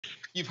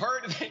You've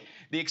heard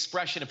the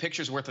expression, a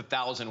picture's worth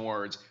 1,000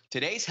 words.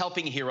 Today's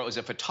helping hero is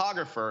a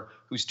photographer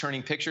who's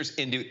turning pictures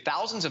into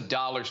thousands of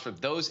dollars for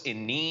those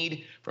in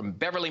need. From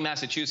Beverly,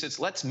 Massachusetts,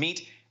 let's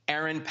meet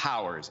Erinn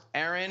Powers.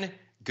 Erinn,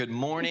 good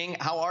morning.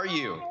 How are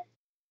you?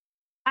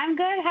 I'm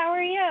good. How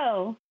are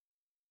you?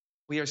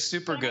 We are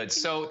super good.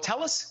 So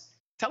tell us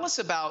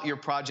about your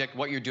project,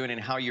 what you're doing,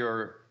 and how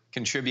you're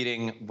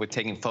contributing with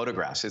taking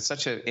photographs. It's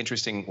such an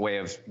interesting way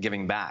of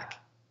giving back.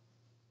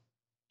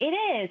 It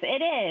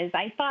is.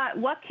 I thought,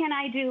 what can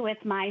I do with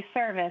my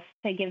service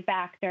to give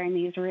back during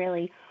these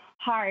really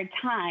hard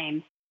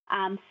times?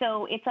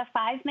 So it's a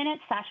 5-minute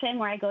session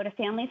where I go to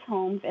families'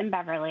 homes in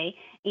Beverly,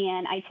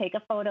 and I take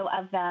a photo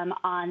of them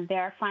on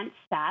their front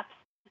steps.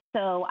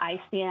 So I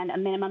stand a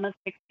minimum of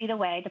 6 feet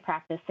away to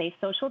practice safe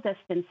social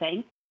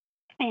distancing.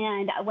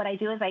 And what I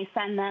do is I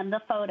send them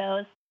the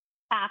photos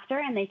after,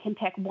 and they can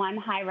pick one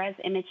high-res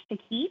image to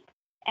keep.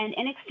 And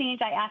in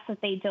exchange, I ask that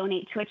they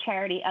donate to a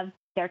charity of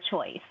their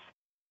choice.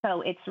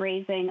 So it's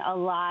raising a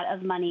lot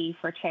of money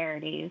for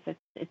charities.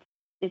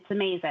 It's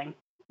amazing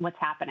what's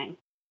happening.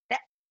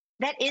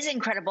 That is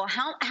incredible.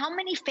 How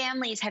many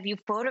families have you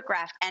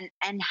photographed,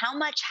 and how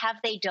much have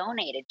they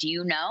donated? Do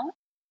you know?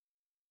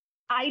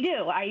 I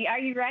do. Are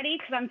you ready?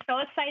 Because I'm so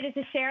excited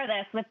to share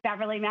this with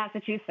Beverly,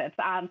 Massachusetts.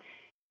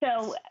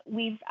 So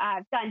we've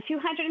done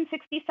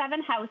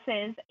 267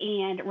 houses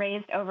and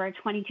raised over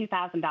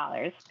 $22,000,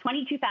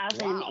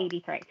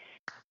 $22,083. Wow.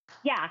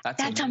 Yeah,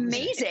 that's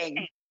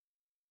amazing.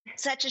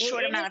 Such a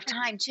short amount of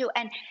time too.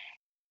 And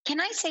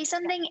can I say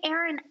something,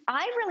 Erinn?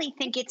 I really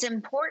think it's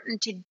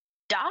important to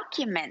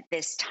document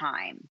this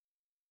time.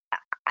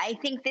 I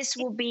think this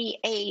will be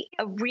a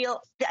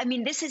real,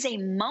 this is a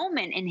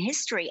moment in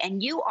history,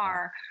 and you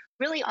are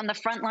really on the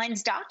front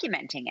lines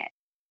documenting it.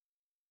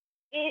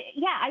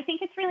 Yeah, I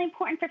think it's really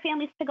important for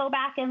families to go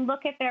back and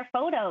look at their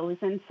photos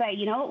and say,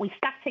 you know what, we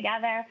stuck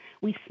together,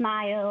 we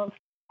smiled,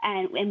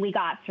 and we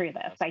got through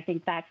this. I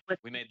think that's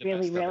what's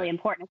really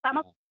important. It's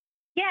almost,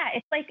 yeah,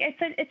 it's like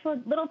it's a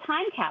little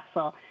time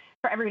capsule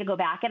for everybody to go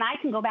back, and I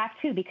can go back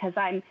too because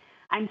I'm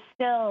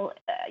still,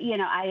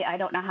 I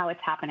don't know how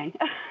it's happening.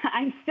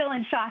 I'm still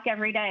in shock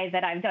every day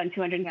that I've done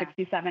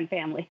 267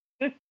 families.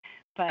 But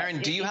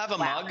Erinn, do you have a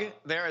mug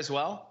there as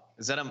well?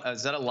 Is that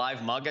a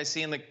live mug I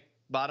see in the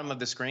bottom of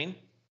the screen?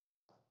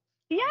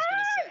 Yeah.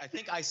 I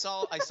think I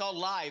saw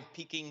live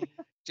peeking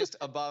just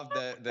above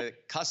the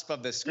cusp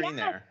of the screen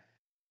there.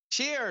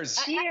 Cheers.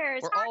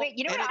 Cheers. We're all Wait,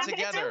 you know in what it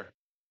together.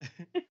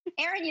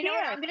 Erinn, you know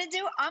what I'm going to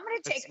do? I'm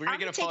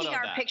taking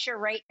our picture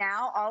right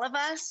now, all of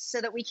us,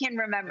 so that we can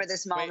remember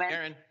this moment. Wait,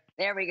 Erinn.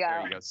 There we go.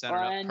 There you go. Center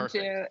up.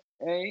 Perfect. 1,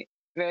 2, 3.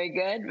 Very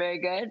good. Very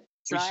good.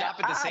 We shop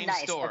at the same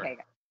store. Okay.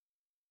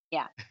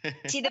 Yeah.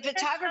 See, the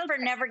photographer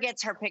never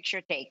gets her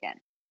picture taken.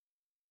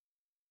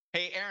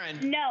 Hey,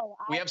 Erinn. No.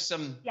 We have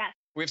some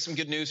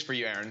good news for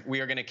you, Erinn. We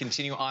are going to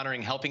continue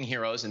honoring helping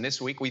heroes, and this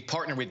week we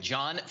partnered with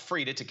John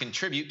Frieda to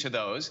contribute to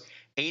those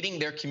aiding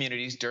their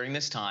communities during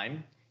this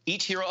time.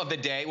 Each hero of the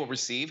day will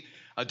receive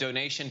a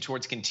donation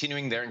towards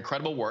continuing their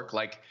incredible work,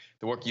 like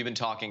the work you've been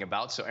talking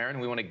about. So, Erinn,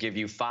 we want to give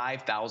you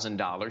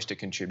 $5,000 to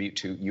contribute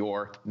to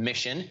your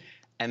mission.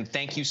 And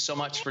thank you so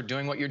much for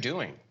doing what you're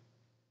doing.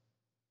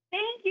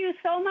 Thank you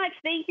so much.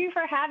 Thank you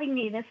for having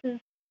me. This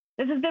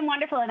has been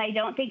wonderful, and I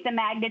don't think the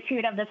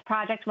magnitude of this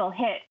project will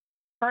hit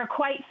for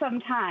quite some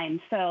time.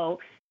 So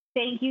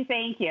thank you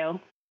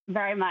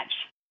very much.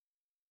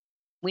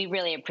 We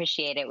really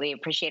appreciate it. We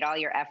appreciate all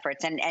your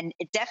efforts. And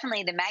it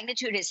definitely, the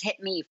magnitude has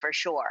hit me for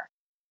sure.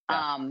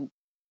 Yeah.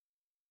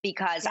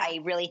 Because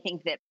I really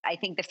think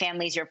the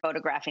families you're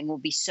photographing will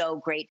be so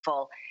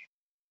grateful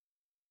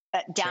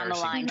down the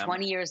line,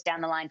 20 years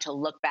down the line, to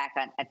look back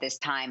at this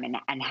time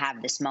and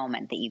have this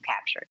moment that you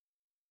captured.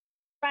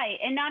 Right.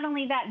 And not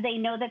only that, they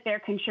know that they're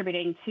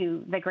contributing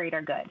to the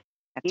greater good.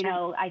 I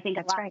think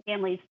a lot of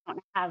families don't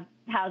have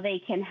how they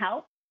can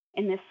help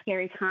in this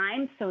scary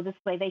time. So this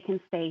way they can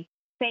stay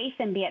safe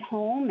and be at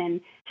home and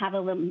have a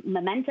little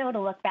memento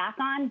to look back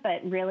on,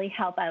 but really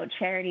help out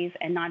charities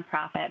and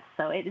nonprofits.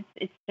 So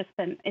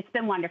it's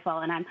been wonderful,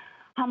 and I'm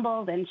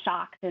humbled and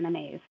shocked and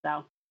amazed.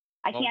 So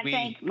I can't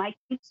thank my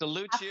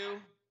salute you.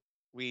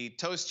 We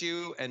toast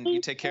you, and you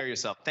take care of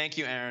yourself. Thank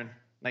you, Erinn.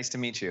 Nice to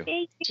meet you.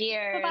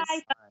 Cheers.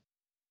 Bye.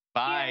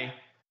 Bye.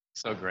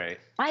 So great.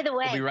 By the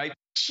way, we'll be right.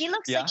 She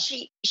looks like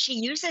she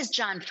uses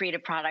John Frieda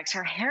products.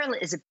 Her hair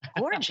is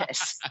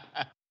gorgeous.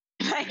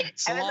 Right?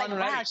 I was like,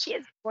 wow, she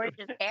has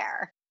gorgeous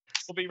hair.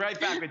 We'll be right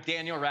back with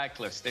Daniel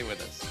Radcliffe. Stay with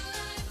us.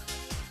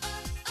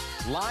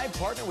 Live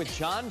partner with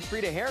John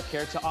Frieda Hair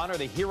Care to honor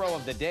the hero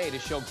of the day to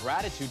show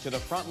gratitude to the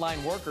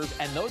frontline workers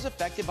and those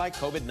affected by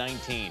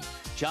COVID-19.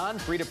 John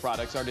Frieda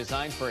products are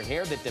designed for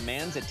hair that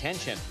demands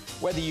attention.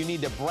 Whether you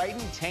need to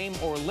brighten, tame,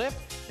 or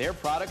lift, their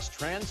products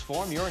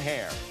transform your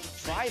hair.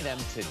 Try them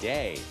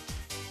today.